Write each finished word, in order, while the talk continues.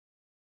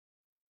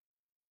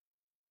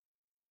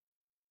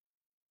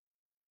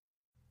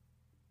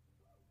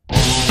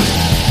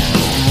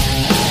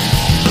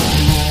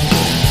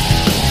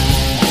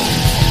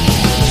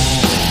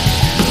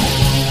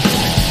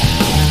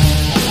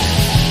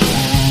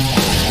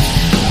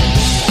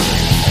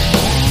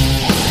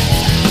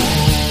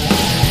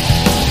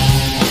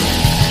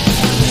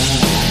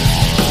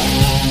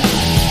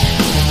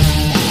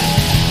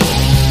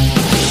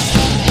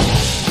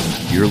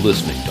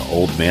listening to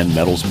Old Man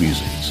Metal's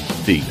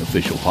Musings, the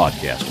official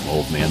podcast of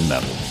Old Man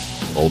Metal.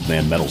 Old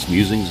Man Metal's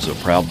Musings is a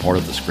proud part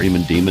of the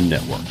Screamin' Demon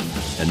Network.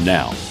 And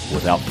now,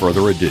 without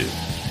further ado,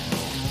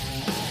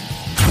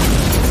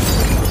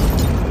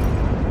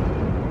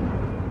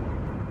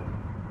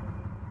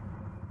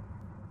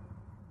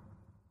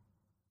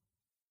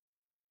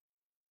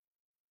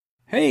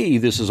 hey,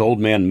 this is Old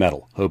Man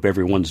Metal. Hope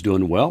everyone's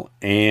doing well,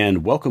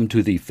 and welcome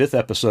to the 5th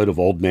episode of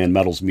Old Man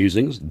Metal's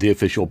Musings, the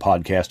official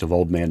podcast of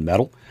Old Man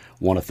Metal. I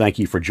want to thank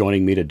you for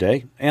joining me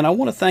today, and I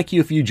want to thank you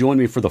if you joined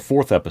me for the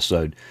 4th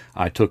episode.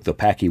 I took the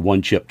Packy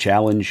One Chip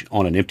Challenge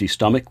on an empty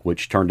stomach,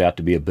 which turned out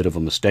to be a bit of a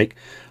mistake,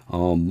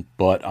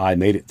 but I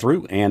made it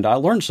through, and I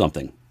learned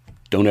something.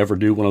 Don't ever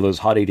do one of those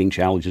hot eating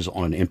challenges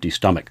on an empty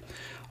stomach.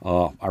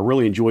 I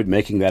really enjoyed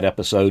making that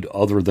episode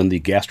other than the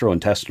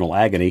gastrointestinal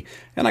agony,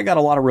 and I got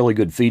a lot of really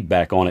good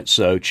feedback on it,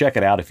 so check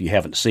it out if you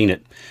haven't seen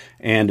it.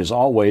 And as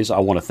always, I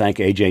want to thank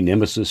AJ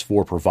Nemesis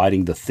for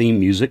providing the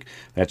theme music.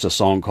 That's a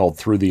song called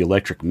Through the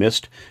Electric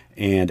Mist,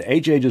 and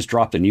AJ just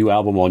dropped a new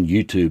album on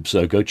YouTube,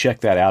 so go check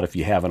that out if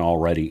you haven't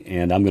already,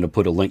 and I'm going to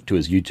put a link to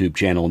his YouTube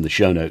channel in the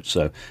show notes,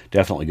 so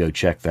definitely go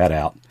check that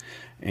out.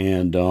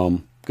 And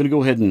I'm going to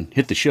go ahead and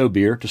hit the show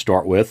beer to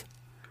start with.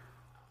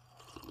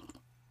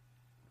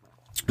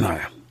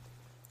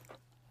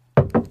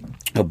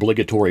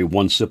 Obligatory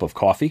one sip of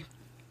coffee.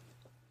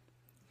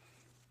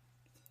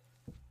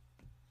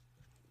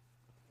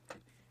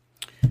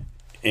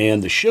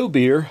 And the show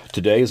beer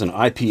today is an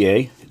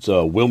IPA. It's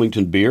a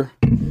Wilmington beer,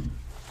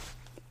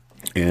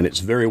 and it's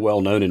very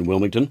well known in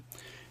Wilmington.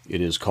 It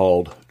is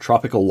called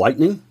Tropical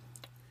Lightning,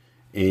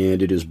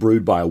 and it is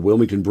brewed by a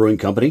Wilmington Brewing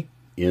Company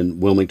in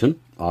Wilmington,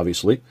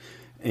 obviously.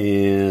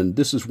 And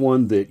this is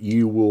one that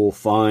you will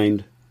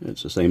find.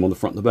 It's the same on the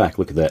front and the back.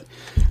 Look at that.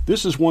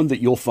 This is one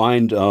that you'll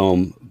find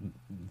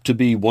to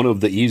be one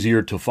of the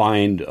easier to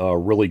find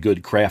really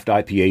good craft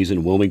IPAs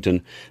in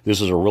Wilmington.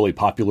 This is a really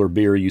popular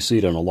beer. You see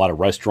it in a lot of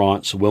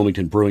restaurants.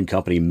 Wilmington Brewing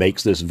Company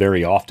makes this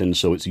very often,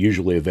 so it's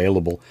usually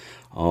available.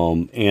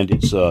 And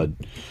it's a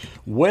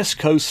West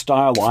Coast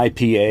style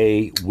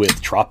IPA with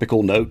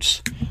tropical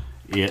notes.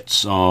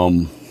 It's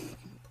like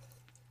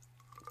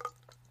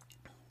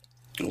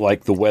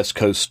the West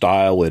Coast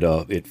style.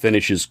 It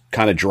finishes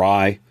kind of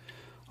dry.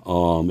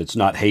 It's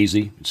not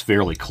hazy. It's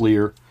fairly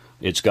clear.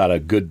 It's got a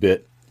good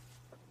bit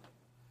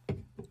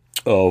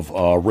of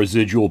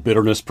residual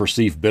bitterness,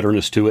 perceived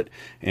bitterness to it.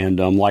 And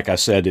like I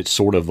said, it's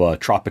sort of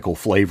tropical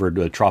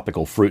flavored,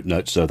 tropical fruit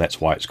notes, so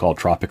that's why it's called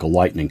Tropical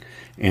Lightning.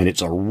 And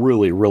it's a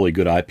really, really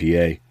good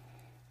IPA.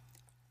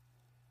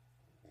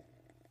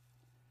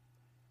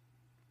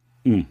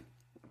 And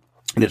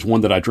it's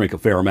one that I drink a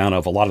fair amount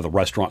of. A lot of the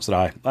restaurants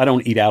that I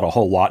don't eat out a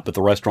whole lot, but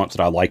the restaurants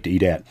that I like to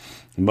eat at,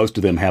 most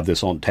of them have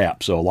this on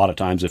tap. So a lot of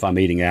times if I'm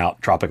eating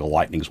out, Tropical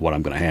Lightning is what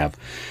I'm going to have.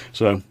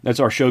 So that's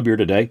our show beer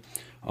today.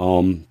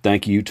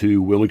 Thank you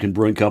to Wilmington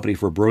Brewing Company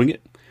for brewing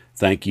it.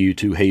 Thank you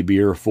to Hey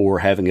Beer for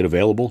having it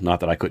available.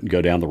 Not that I couldn't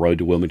go down the road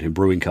to Wilmington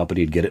Brewing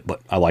Company and get it,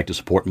 but I like to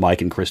support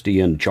Mike and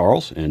Christy and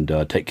Charles and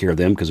take care of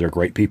them because they're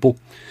great people.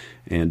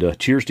 And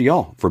cheers to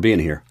y'all for being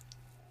here.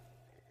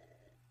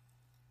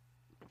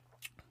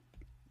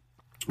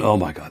 Oh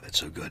my God, that's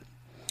so good.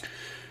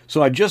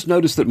 So I just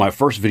noticed that my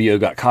first video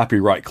got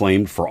copyright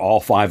claimed for all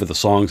 5 of the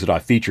songs that I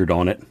featured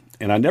on it.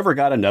 And I never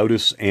got a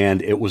notice,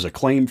 and it was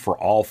acclaimed for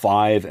all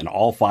 5, and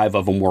all 5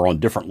 of them were on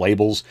different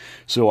labels.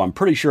 So I'm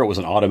pretty sure it was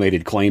an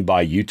automated claim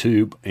by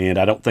YouTube, and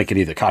I don't think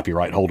any of the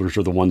copyright holders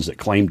are the ones that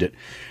claimed it.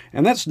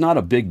 And that's not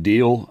a big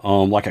deal,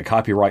 like a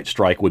copyright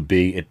strike would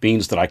be. It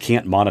means that I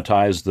can't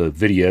monetize the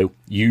video,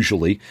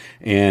 usually,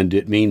 and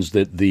it means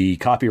that the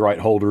copyright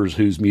holders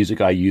whose music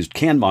I used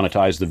can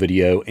monetize the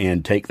video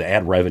and take the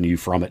ad revenue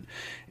from it.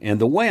 And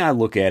the way I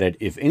look at it,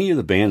 if any of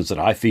the bands that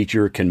I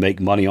feature can make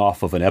money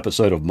off of an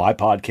episode of my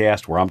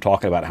podcast where I'm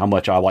talking about how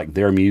much I like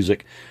their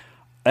music,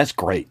 that's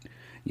great.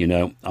 You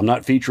know, I'm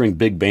not featuring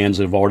big bands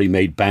that have already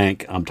made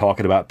bank. I'm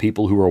talking about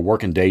people who are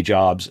working day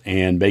jobs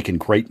and making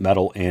great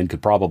metal and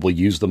could probably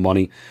use the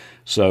money.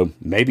 So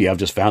maybe I've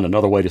just found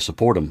another way to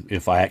support them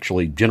if I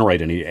actually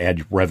generate any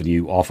ad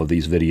revenue off of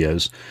these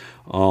videos.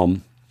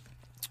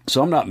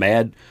 So I'm not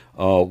mad.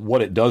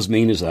 What it does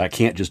mean is that I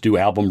can't just do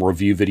album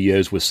review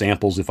videos with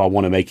samples if I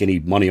want to make any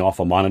money off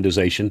of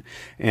monetization.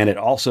 And it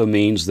also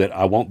means that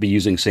I won't be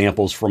using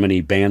samples from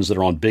any bands that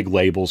are on big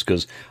labels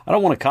because I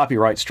don't want a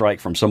copyright strike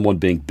from someone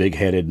being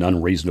big-headed and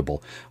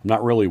unreasonable. I'm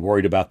not really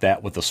worried about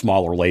that with the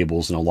smaller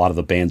labels and a lot of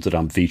the bands that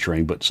I'm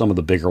featuring, but some of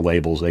the bigger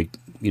labels,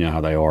 you know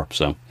how they are.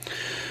 So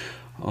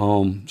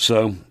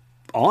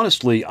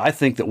honestly, I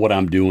think that what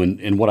I'm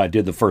doing and what I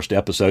did the first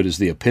episode is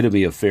the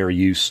epitome of fair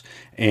use.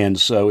 And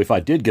so if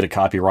I did get a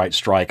copyright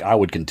strike, I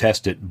would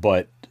contest it.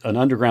 But an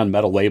underground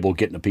metal label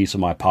getting a piece of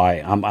my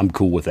pie, I'm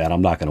cool with that.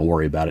 I'm not going to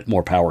worry about it.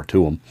 More power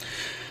to them.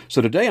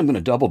 So today I'm going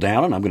to double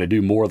down and I'm going to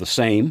do more of the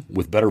same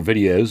with better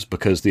videos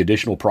because the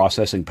additional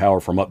processing power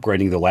from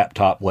upgrading the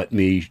laptop let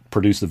me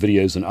produce the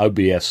videos in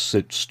OBS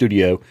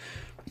Studio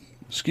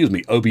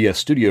OBS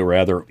Studio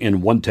rather,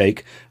 in one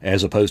take,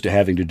 as opposed to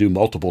having to do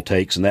multiple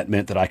takes, and that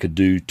meant that I could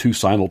do 2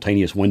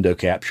 simultaneous window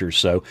captures,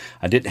 so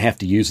I didn't have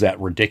to use that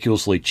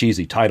ridiculously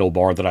cheesy title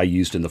bar that I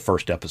used in the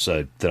first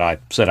episode that I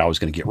said I was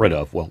going to get rid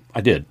of. Well,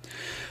 I did.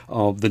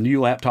 The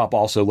new laptop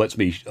also lets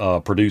me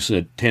produce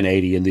at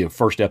 1080, and the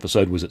first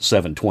episode was at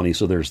 720,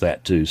 so there's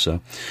that too. So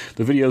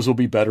the videos will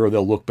be better,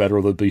 they'll look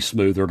better, they'll be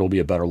smoother, it'll be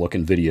a better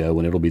looking video,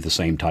 and it'll be the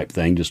same type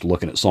thing, just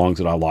looking at songs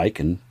that I like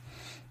and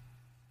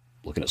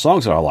looking at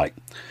songs that I like.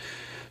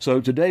 So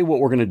today what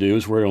we're going to do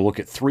is we're going to look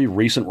at 3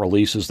 recent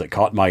releases that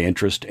caught my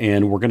interest,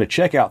 and we're going to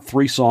check out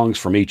 3 songs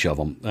from each of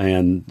them,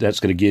 and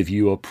that's going to give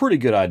you a pretty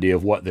good idea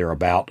of what they're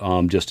about,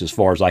 just as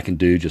far as I can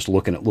do, just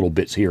looking at little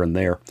bits here and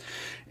there.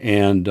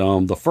 And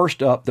the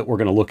first up that we're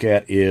going to look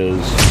at is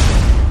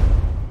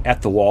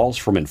At the Walls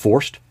from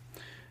Enforced.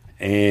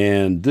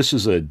 And this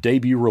is a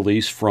debut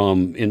release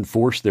from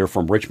Enforced. They're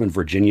from Richmond,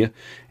 Virginia.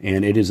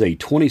 And it is a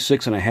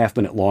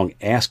 26.5-minute long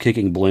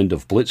ass-kicking blend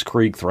of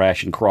blitzkrieg,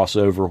 thrash, and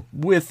crossover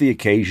with the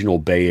occasional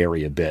Bay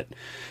Area bit.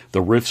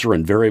 The riffs are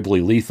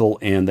invariably lethal,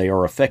 and they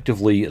are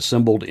effectively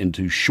assembled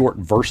into short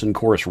verse and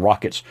chorus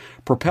rockets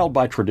propelled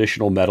by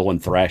traditional metal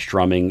and thrash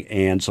drumming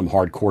and some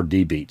hardcore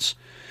D-beats.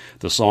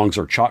 The songs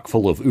are chock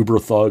full of uber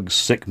thugs,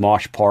 sick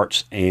mosh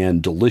parts,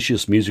 and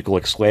delicious musical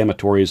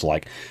exclamatories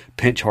like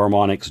pinch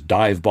harmonics,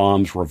 dive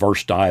bombs,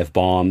 reverse dive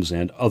bombs,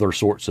 and other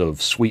sorts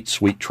of sweet,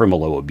 sweet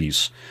tremolo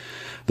abuse.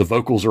 The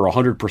vocals are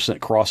 100%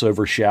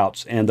 crossover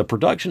shouts, and the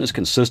production is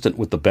consistent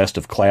with the best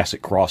of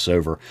classic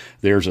crossover.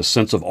 There's a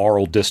sense of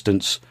aural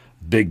distance,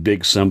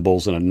 big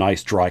cymbals, and a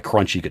nice, dry,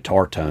 crunchy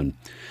guitar tone.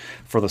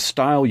 For the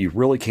style, you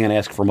really can't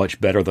ask for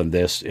much better than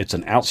this. It's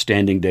an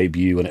outstanding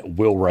debut, and it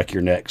will wreck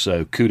your neck,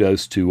 so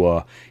kudos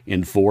to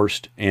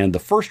Enforced. And the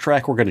first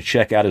track we're going to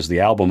check out is the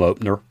album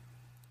opener.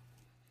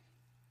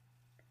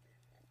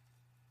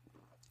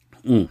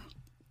 And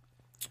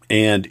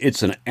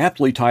it's an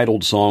aptly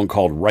titled song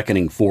called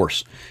Reckoning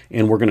Force.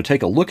 And we're going to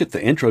take a look at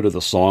the intro to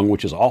the song,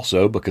 which is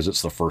also, because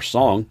it's the first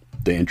song,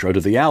 the intro to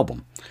the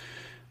album.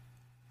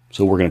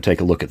 So we're going to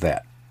take a look at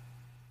that.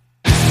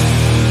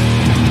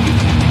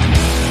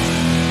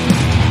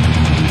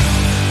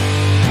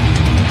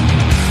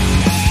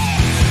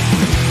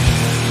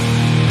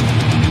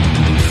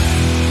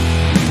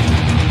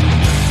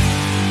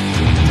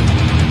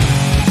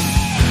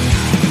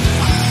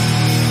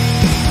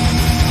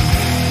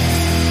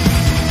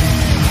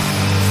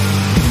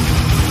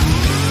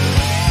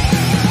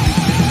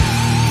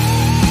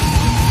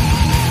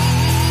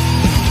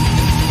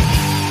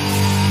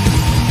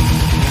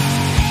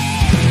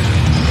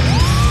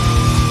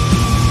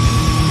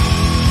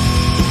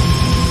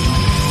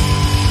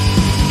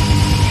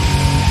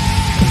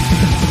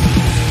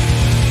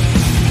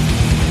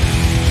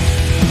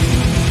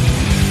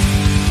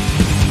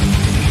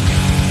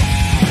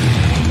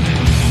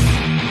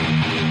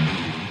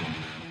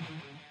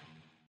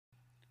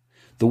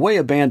 The way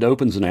a band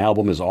opens an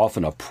album is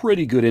often a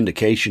pretty good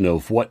indication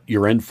of what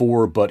you're in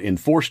for, but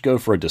Enforced go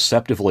for a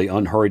deceptively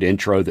unhurried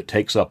intro that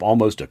takes up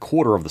almost a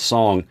quarter of the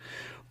song,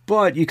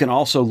 but you can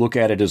also look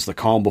at it as the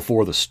calm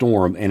before the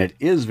storm, and it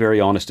is very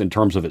honest in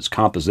terms of its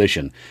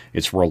composition.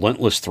 It's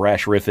relentless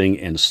thrash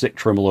riffing and sick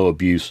tremolo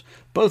abuse,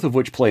 both of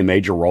which play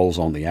major roles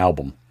on the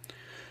album.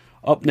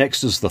 Up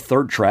next is the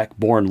third track,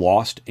 Born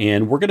Lost,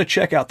 and we're going to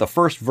check out the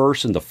first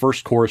verse and the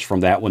first chorus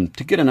from that one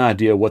to get an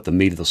idea what the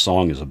meat of the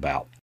song is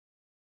about.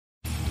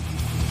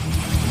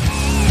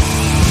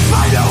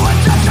 Pay no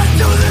attention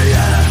to the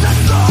innocent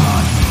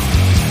blood.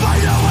 Pay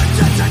no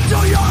attention to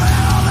your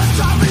hell that's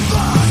dropping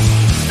blood.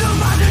 No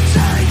mind to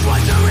change what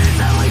you're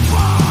easily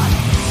flawed.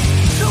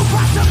 No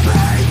price to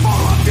pay for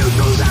a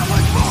future that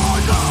was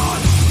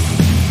foregone.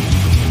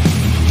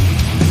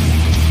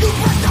 You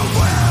break the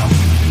will.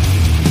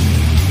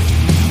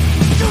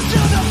 You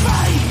seal the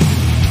fate.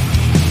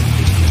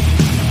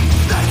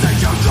 They think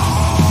you're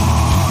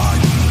gone.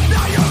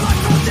 Now your life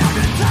goes down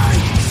in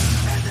tape.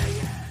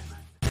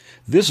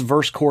 This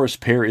verse-chorus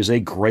pair is a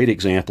great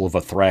example of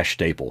a thrash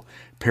staple,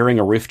 pairing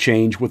a riff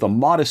change with a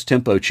modest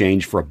tempo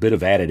change for a bit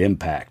of added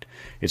impact.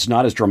 It's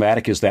not as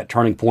dramatic as that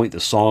turning point in the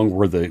song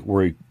where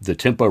the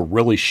tempo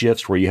really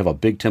shifts, where you have a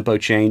big tempo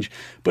change,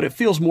 but it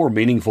feels more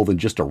meaningful than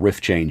just a riff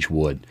change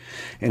would.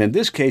 And in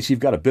this case, you've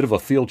got a bit of a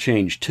feel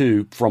change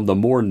too, from the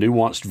more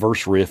nuanced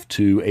verse riff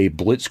to a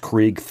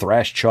blitzkrieg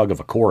thrash chug of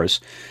a chorus.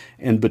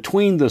 And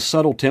between the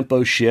subtle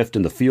tempo shift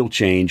and the feel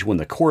change, when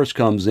the chorus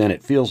comes in,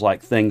 it feels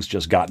like things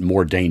just got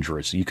more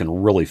dangerous. You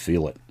can really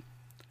feel it.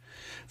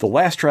 The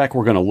last track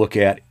we're going to look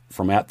at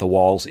from At the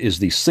Walls is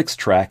the sixth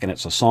track, and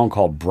it's a song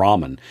called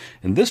Brahman.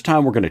 And this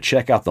time we're going to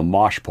check out the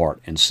mosh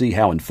part and see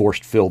how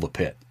Enforced fill the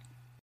pit.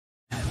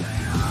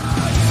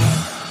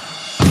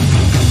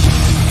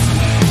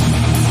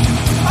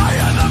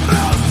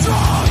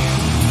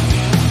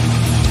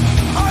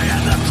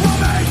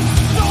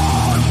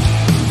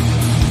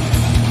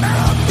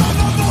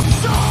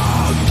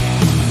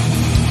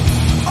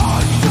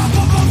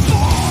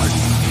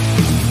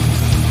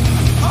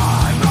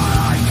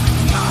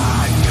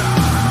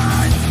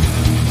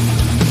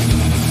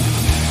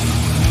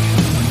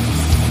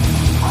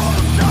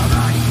 Oh,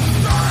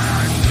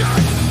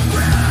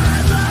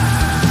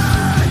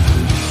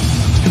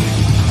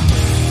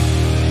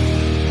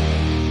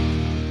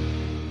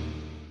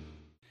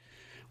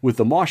 With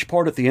the mosh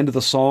part at the end of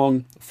the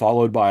song,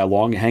 followed by a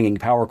long hanging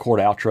power chord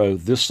outro,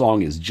 this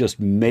song is just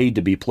made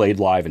to be played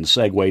live and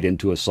segued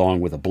into a song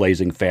with a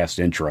blazing fast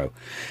intro.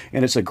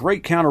 And it's a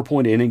great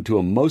counterpoint ending to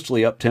a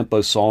mostly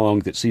up-tempo song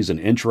that sees an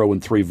intro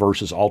and 3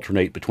 verses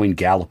alternate between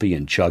gallopy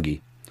and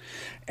chuggy.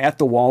 At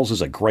the Walls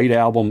is a great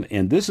album,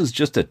 and this is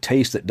just a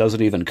taste that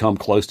doesn't even come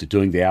close to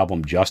doing the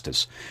album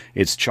justice.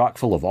 It's chock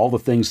full of all the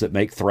things that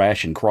make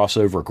thrash and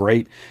crossover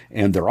great,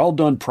 and they're all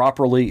done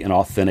properly and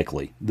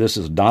authentically. This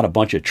is not a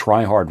bunch of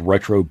try-hard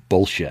retro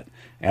bullshit.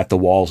 At the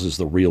Walls is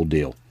the real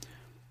deal.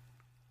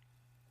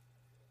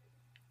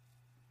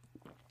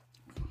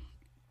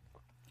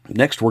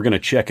 Next, we're going to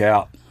check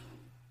out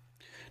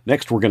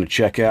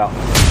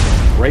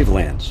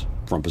Gravelands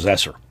from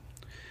Possessor.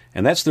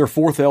 And that's their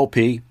 4th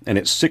LP, and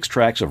it's 6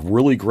 tracks of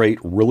really great,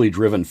 really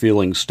driven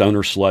feeling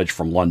stoner sludge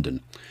from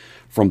London.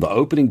 From the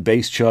opening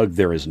bass chug,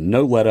 there is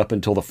no let-up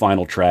until the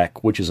final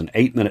track, which is an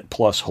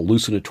 8-minute-plus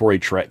hallucinatory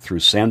trek through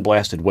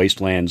sandblasted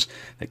wastelands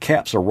that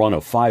caps a run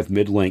of 5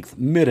 mid-length,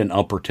 mid- and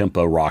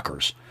upper-tempo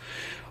rockers.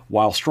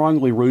 While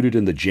strongly rooted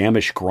in the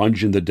jammish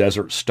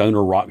grunge-in-the-desert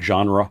stoner rock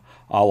genre,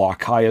 a la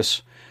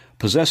Caius,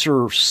 Possessor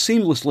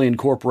seamlessly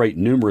incorporate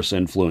numerous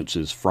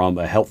influences, from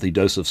a healthy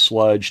dose of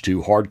sludge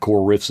to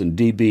hardcore riffs and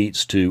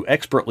D-beats to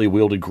expertly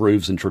wielded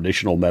grooves and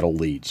traditional metal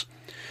leads.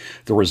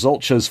 The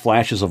result shows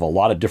flashes of a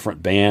lot of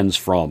different bands,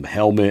 from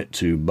Helmet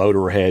to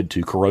Motorhead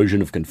to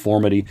Corrosion of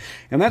Conformity,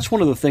 and that's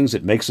one of the things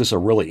that makes this a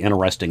really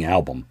interesting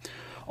album.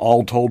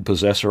 All told,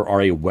 Possessor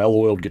are a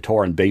well-oiled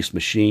guitar and bass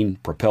machine,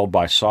 propelled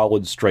by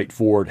solid,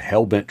 straightforward,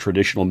 hell-bent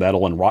traditional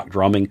metal and rock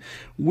drumming,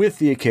 with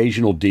the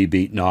occasional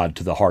D-beat nod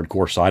to the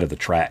hardcore side of the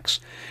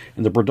tracks.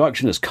 And the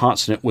production is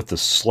consonant with the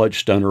sludge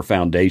stoner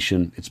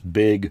foundation. It's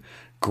big,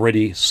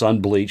 gritty,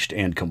 sun-bleached,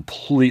 and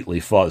completely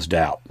fuzzed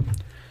out.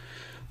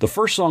 The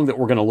first song that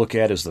we're going to look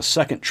at is the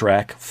second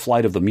track,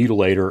 Flight of the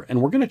Mutilator,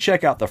 and we're going to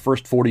check out the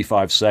first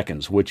 45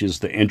 seconds, which is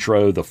the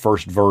intro, the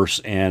first verse,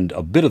 and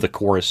a bit of the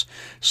chorus.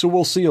 So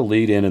we'll see a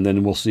lead in, and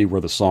then we'll see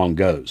where the song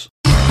goes.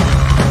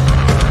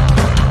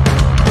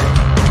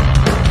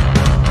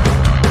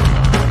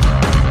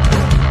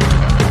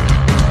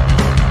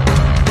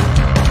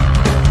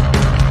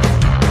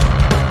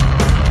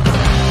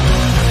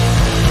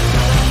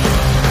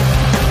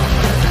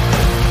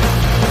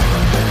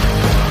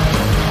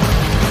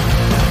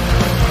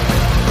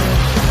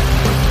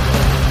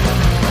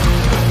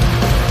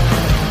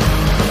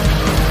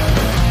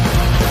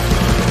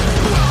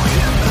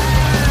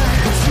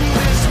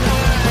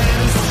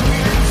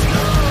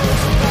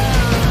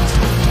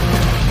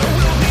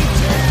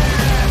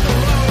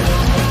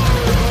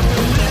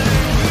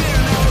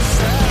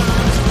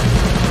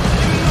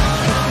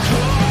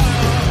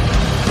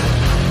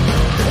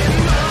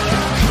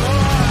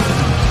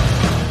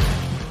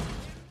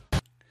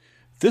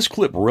 This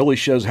clip really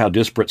shows how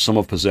disparate some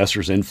of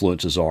Possessor's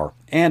influences are,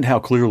 and how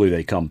clearly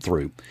they come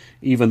through.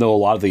 Even though a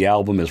lot of the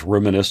album is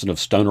reminiscent of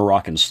stoner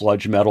rock and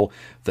sludge metal,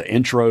 the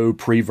intro,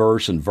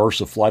 pre-verse, and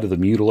verse of Flight of the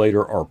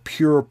Mutilator are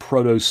pure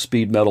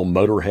proto-speed metal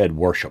Motorhead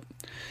worship.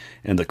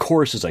 And the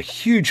chorus is a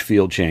huge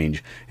feel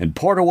change, and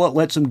part of what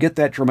lets them get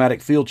that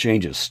dramatic feel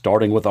change is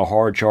starting with a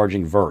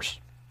hard-charging verse.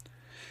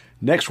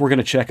 Next, we're going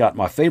to check out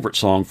my favorite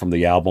song from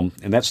the album,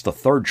 and that's the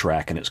third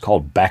track, and it's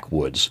called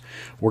Backwoods.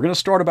 We're going to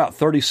start about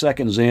 30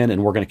 seconds in,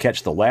 and we're going to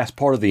catch the last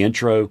part of the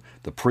intro,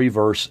 the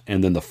pre-verse,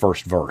 and then the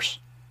first verse.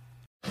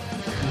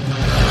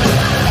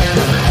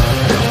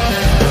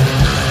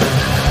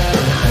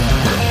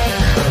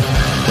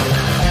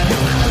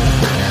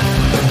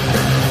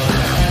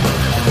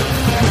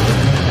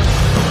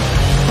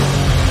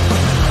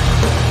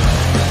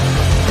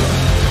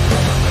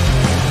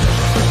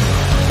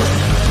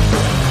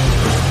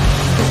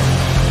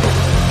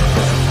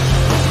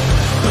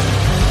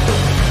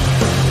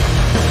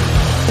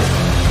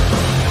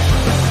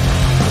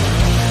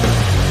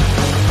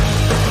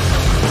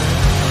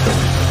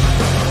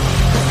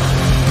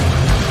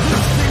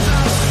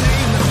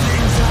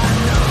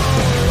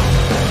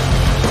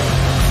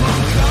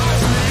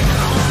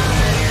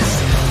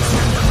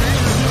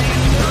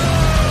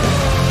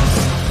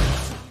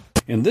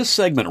 And this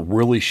segment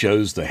really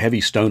shows the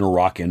heavy stoner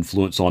rock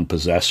influence on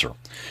Possessor.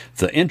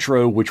 The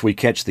intro, which we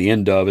catch the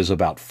end of, is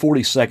about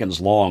 40 seconds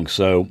long,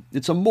 so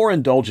it's a more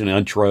indulgent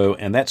intro,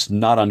 and that's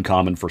not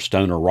uncommon for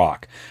stoner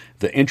rock.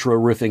 The intro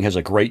riffing has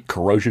a great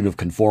Corrosion of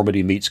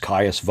Conformity meets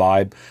Caius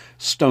vibe,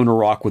 stoner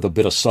rock with a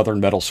bit of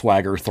southern metal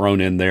swagger thrown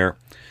in there.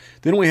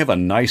 Then we have a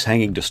nice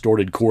hanging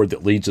distorted chord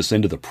that leads us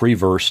into the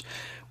pre-verse,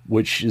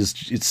 which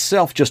is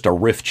itself just a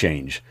riff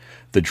change.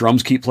 The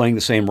drums keep playing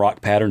the same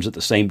rock patterns at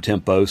the same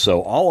tempo,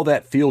 so all of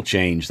that feel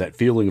change, that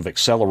feeling of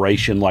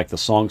acceleration like the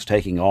song's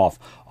taking off,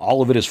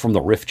 all of it is from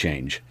the riff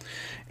change.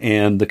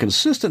 And the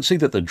consistency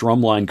that the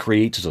drum line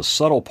creates is a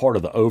subtle part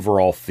of the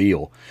overall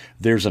feel.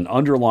 There's an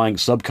underlying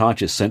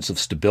subconscious sense of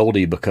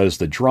stability because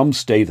the drums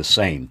stay the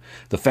same.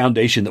 The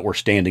foundation that we're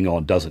standing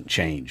on doesn't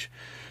change.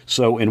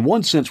 So in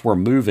one sense, we're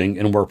moving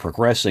and we're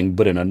progressing,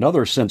 but in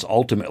another sense,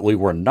 ultimately,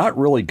 we're not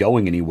really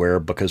going anywhere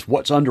because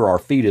what's under our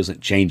feet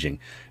isn't changing,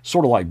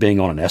 sort of like being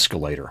on an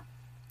escalator.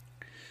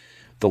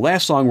 The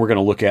last song we're going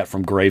to look at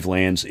from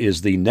Gravelands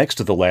is the next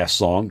to the last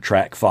song,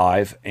 track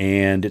 5,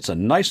 and it's a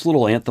nice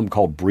little anthem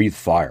called Breathe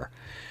Fire.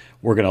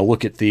 We're going to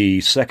look at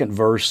the second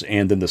verse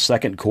and then the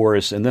second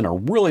chorus, and then a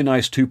really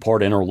nice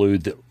two-part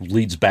interlude that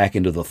leads back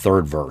into the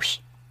third verse.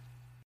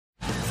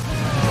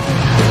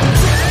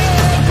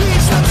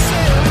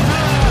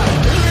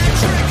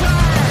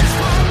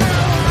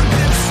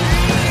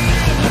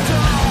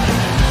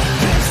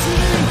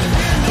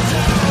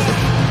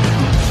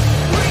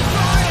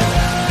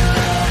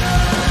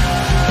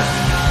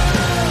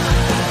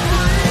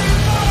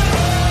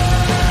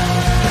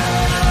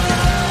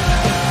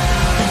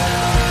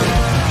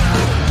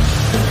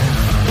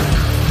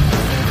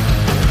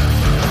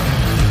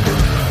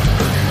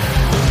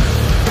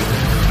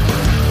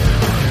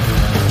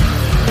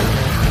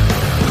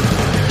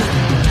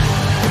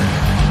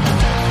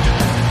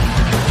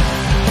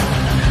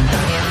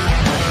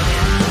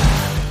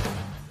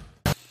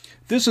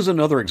 This is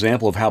another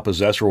example of how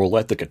Possessor will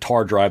let the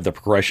guitar drive the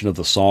progression of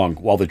the song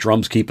while the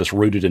drums keep us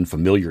rooted in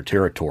familiar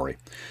territory.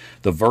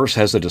 The verse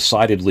has a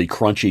decidedly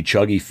crunchy,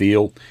 chuggy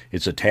feel.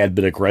 It's a tad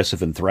bit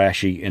aggressive and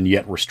thrashy, and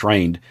yet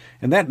restrained,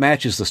 and that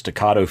matches the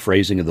staccato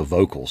phrasing of the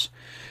vocals.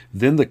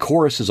 Then the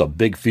chorus is a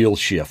big feel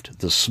shift.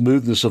 The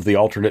smoothness of the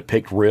alternate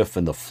picked riff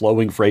and the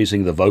flowing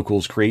phrasing of the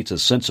vocals creates a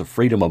sense of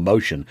freedom of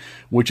motion,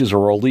 which is a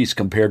release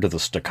compared to the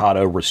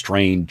staccato,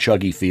 restrained,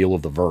 chuggy feel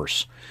of the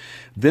verse.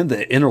 Then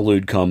the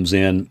interlude comes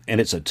in,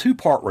 and it's a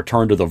two-part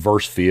return to the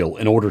verse feel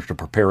in order to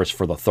prepare us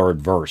for the third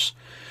verse.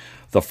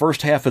 The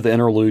first half of the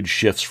interlude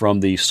shifts from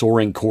the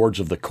soaring chords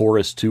of the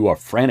chorus to a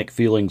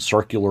frantic-feeling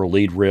circular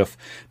lead riff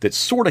that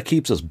sort of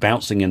keeps us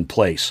bouncing in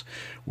place.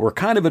 We're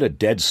kind of at a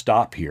dead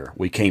stop here.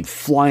 We came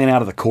flying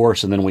out of the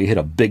chorus, and then we hit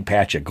a big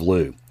patch of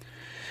glue.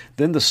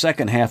 Then the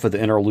second half of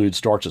the interlude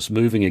starts us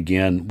moving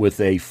again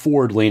with a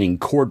forward-leaning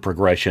chord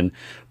progression,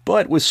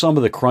 but with some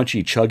of the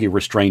crunchy, chuggy,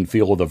 restrained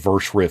feel of the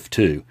verse riff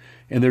too.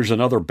 And there's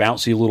another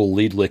bouncy little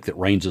lead lick that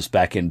reins us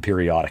back in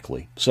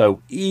periodically.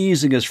 So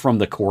easing us from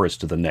the chorus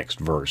to the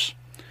next verse.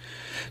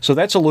 So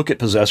that's a look at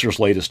Possessor's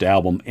latest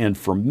album, and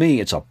for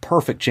me, it's a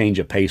perfect change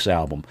of pace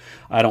album.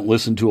 I don't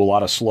listen to a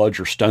lot of sludge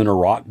or stoner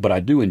rock, but I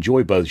do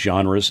enjoy both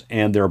genres,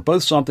 and they're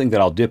both something that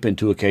I'll dip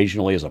into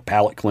occasionally as a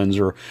palate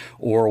cleanser,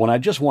 or when I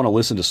just want to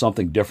listen to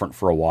something different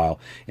for a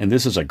while, and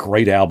this is a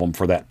great album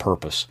for that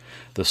purpose.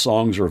 The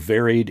songs are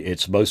varied,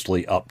 it's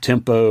mostly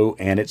up-tempo,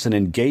 and it's an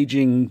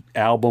engaging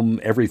album.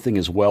 Everything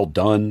is well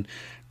done,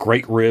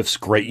 great riffs,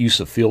 great use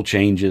of field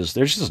changes.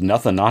 There's just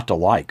nothing not to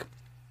like.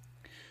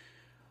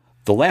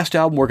 The last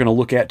album we're going to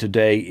look at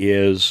today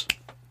is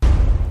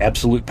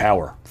Absolute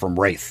Power from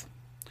Wraith.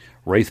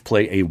 Wraith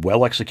play a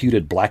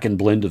well-executed blackened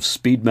blend of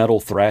speed metal,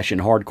 thrash,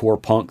 and hardcore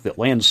punk that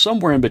lands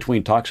somewhere in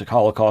between Toxic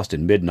Holocaust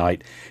and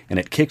Midnight, and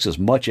it kicks as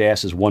much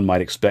ass as one might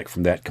expect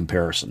from that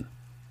comparison.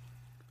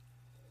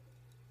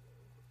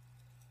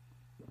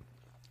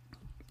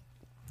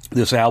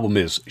 This album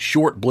is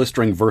short,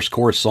 blistering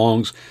verse-chorus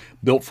songs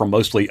built from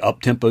mostly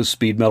up-tempo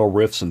speed metal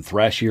riffs and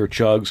thrashier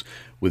chugs,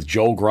 with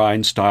Joel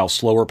Grind-style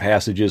slower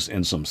passages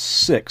and some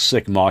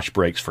sick mosh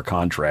breaks for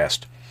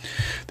contrast.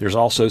 There's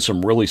also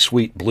some really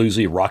sweet,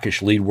 bluesy,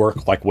 rockish lead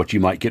work like what you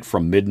might get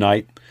from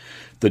Midnight.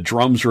 The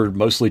drums are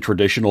mostly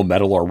traditional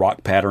metal or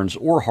rock patterns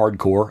or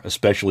hardcore,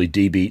 especially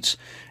D-beats,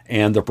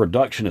 and the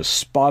production is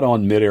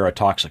spot-on mid-era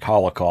Toxic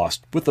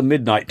Holocaust with the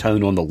Midnight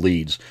tone on the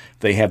leads.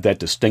 They have that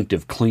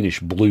distinctive,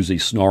 cleanish,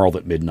 bluesy snarl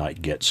that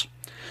Midnight gets.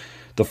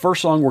 The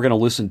first song we're going to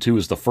listen to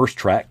is the first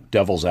track,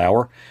 Devil's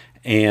Hour,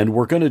 and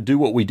we're going to do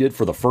what we did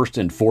for the first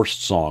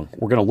Enforced song.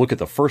 We're going to look at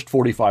the first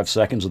 45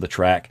 seconds of the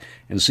track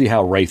and see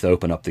how Wraith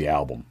open up the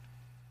album.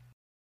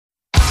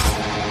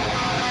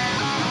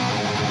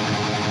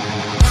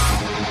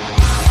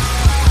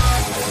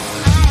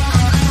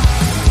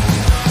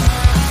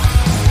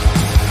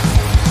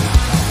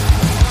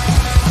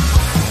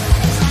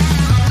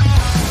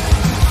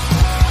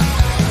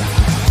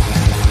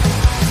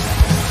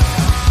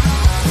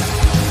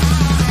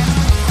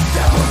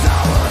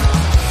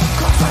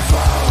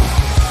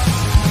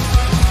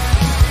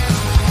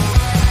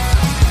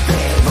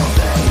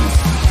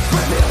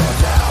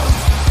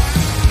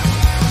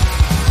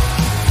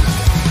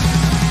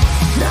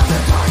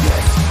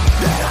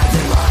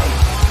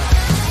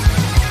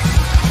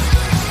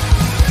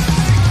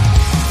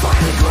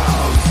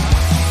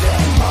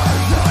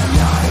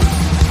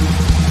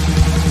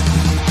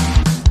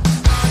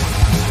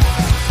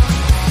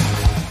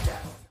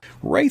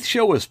 Wraith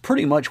show us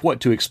pretty much what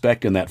to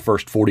expect in that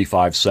first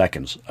 45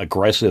 seconds.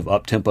 Aggressive,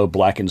 up-tempo,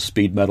 blackened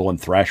speed metal and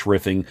thrash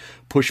riffing,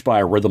 pushed by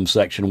a rhythm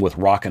section with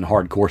rock and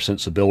hardcore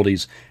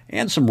sensibilities,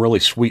 and some really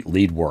sweet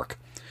lead work.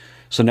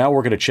 So now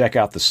we're going to check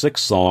out the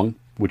sixth song,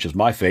 which is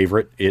my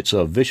favorite. It's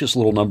a vicious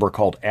little number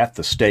called At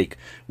the Stake,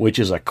 which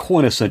is a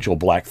quintessential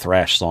black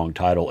thrash song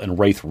title, and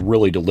Wraith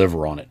really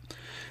deliver on it.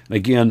 And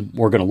again,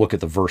 we're going to look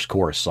at the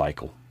verse-chorus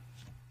cycle.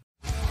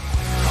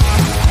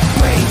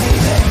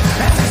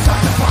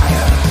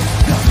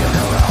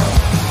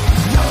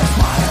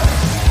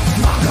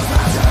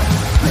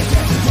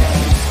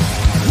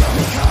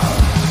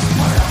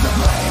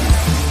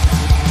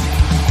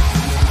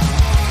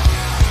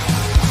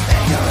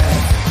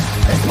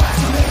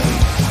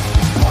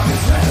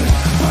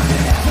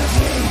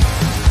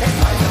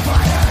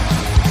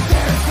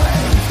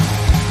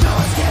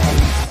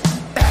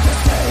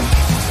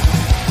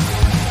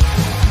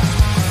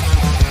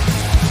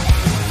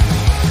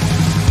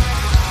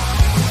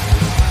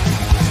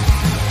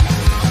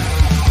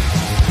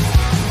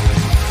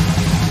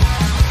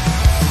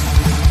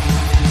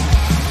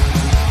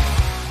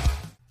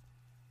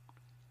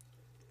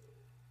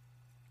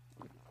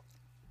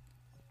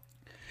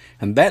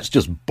 And that's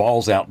just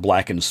balls-out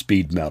blackened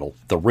speed metal.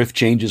 The riff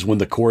changes when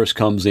the chorus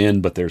comes in,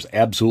 but there's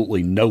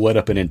absolutely no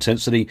let-up in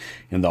intensity,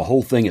 and the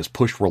whole thing is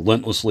pushed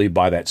relentlessly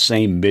by that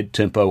same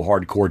mid-tempo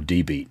hardcore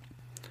D-beat.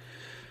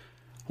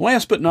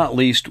 Last but not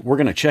least, we're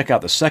going to check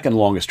out the second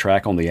longest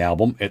track on the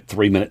album at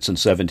 3 minutes and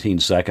 17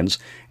 seconds,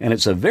 and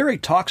it's a very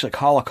Toxic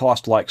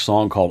Holocaust-like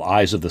song called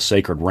Eyes of the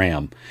Sacred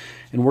Ram.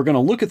 And we're going to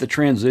look at the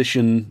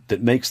transition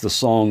that makes the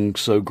song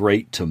so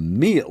great, to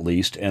me at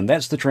least, and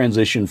that's the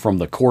transition from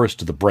the chorus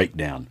to the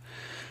breakdown.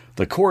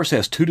 The chorus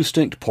has two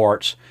distinct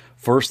parts.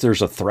 First,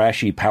 there's a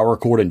thrashy power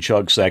chord and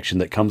chug section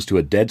that comes to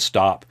a dead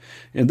stop,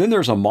 and then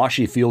there's a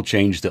moshy feel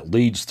change that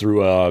leads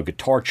through a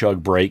guitar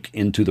chug break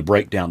into the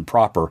breakdown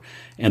proper,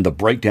 and the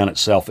breakdown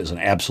itself is an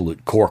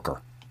absolute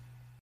corker.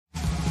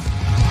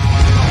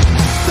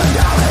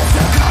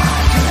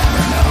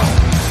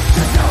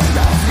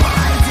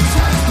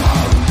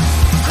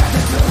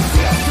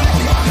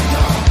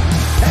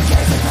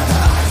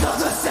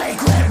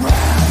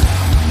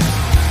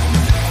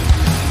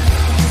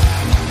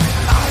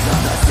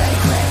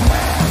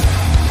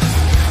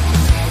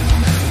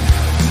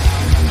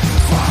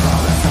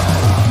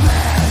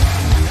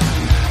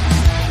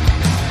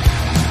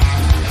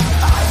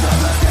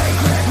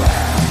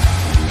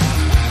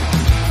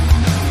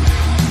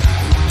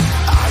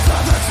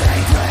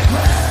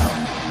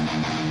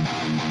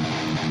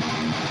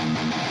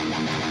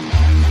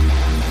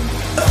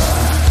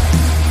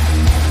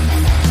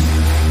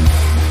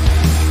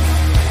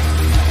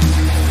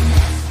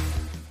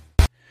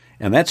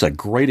 And that's a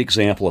great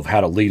example of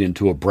how to lead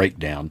into a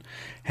breakdown.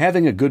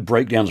 Having a good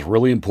breakdown is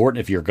really important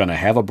if you're going to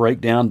have a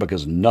breakdown,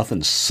 because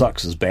nothing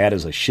sucks as bad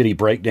as a shitty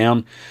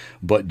breakdown.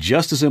 But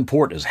just as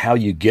important is how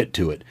you get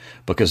to it,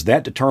 because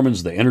that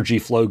determines the energy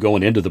flow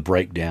going into the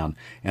breakdown.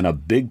 And a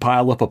big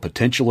pileup of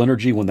potential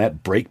energy when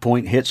that break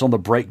point hits on the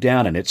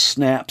breakdown and it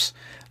snaps,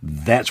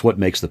 that's what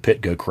makes the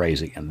pit go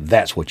crazy, and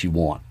that's what you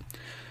want.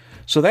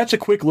 So that's a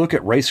quick look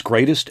at Wraith's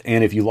greatest,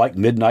 and if you like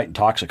Midnight and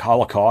Toxic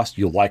Holocaust,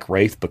 you'll like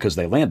Wraith because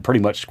they land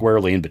pretty much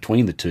squarely in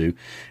between the two.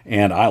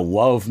 And I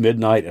love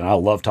Midnight and I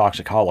love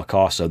Toxic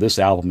Holocaust, so this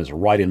album is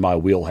right in my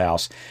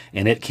wheelhouse,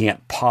 and it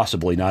can't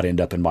possibly not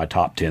end up in my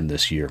top 10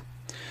 this year.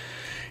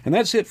 And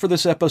that's it for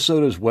this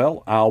episode as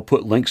well. I'll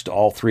put links to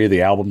all three of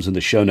the albums in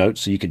the show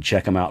notes so you can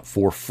check them out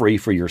for free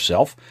for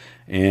yourself.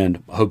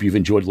 And I hope you've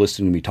enjoyed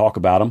listening to me talk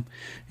about them.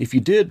 If you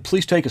did,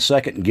 please take a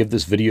second and give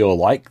this video a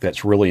like.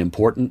 That's really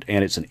important,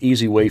 and it's an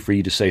easy way for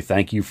you to say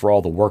thank you for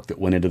all the work that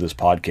went into this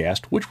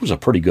podcast, which was a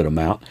pretty good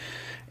amount.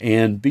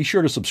 And be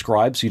sure to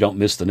subscribe so you don't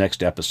miss the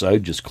next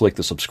episode. Just click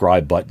the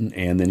subscribe button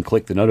and then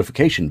click the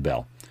notification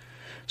bell.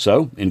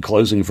 So, in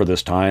closing for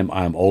this time,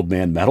 I'm Old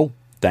Man Metal.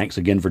 Thanks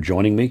again for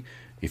joining me.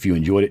 If you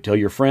enjoyed it, tell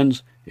your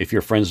friends. If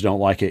your friends don't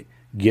like it,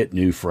 get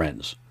new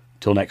friends.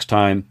 Till next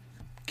time,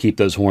 keep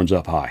those horns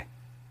up high.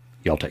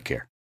 Y'all take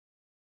care.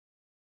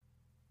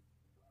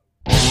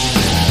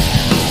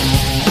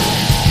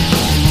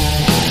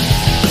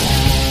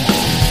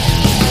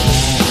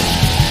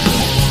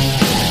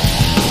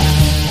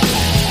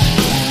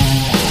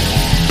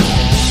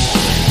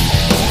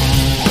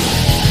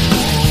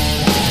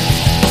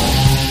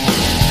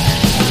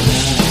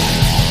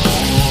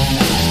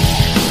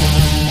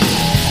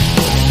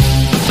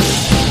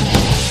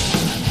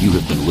 You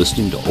have been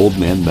listening to Old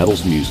Man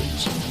Metal's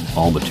musings.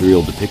 All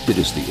material depicted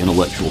is the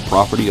intellectual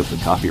property of the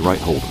copyright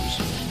holders.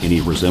 Any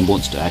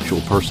resemblance to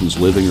actual persons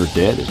living or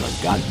dead is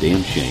a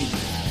goddamn shame.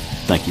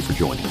 Thank you for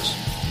joining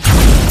us.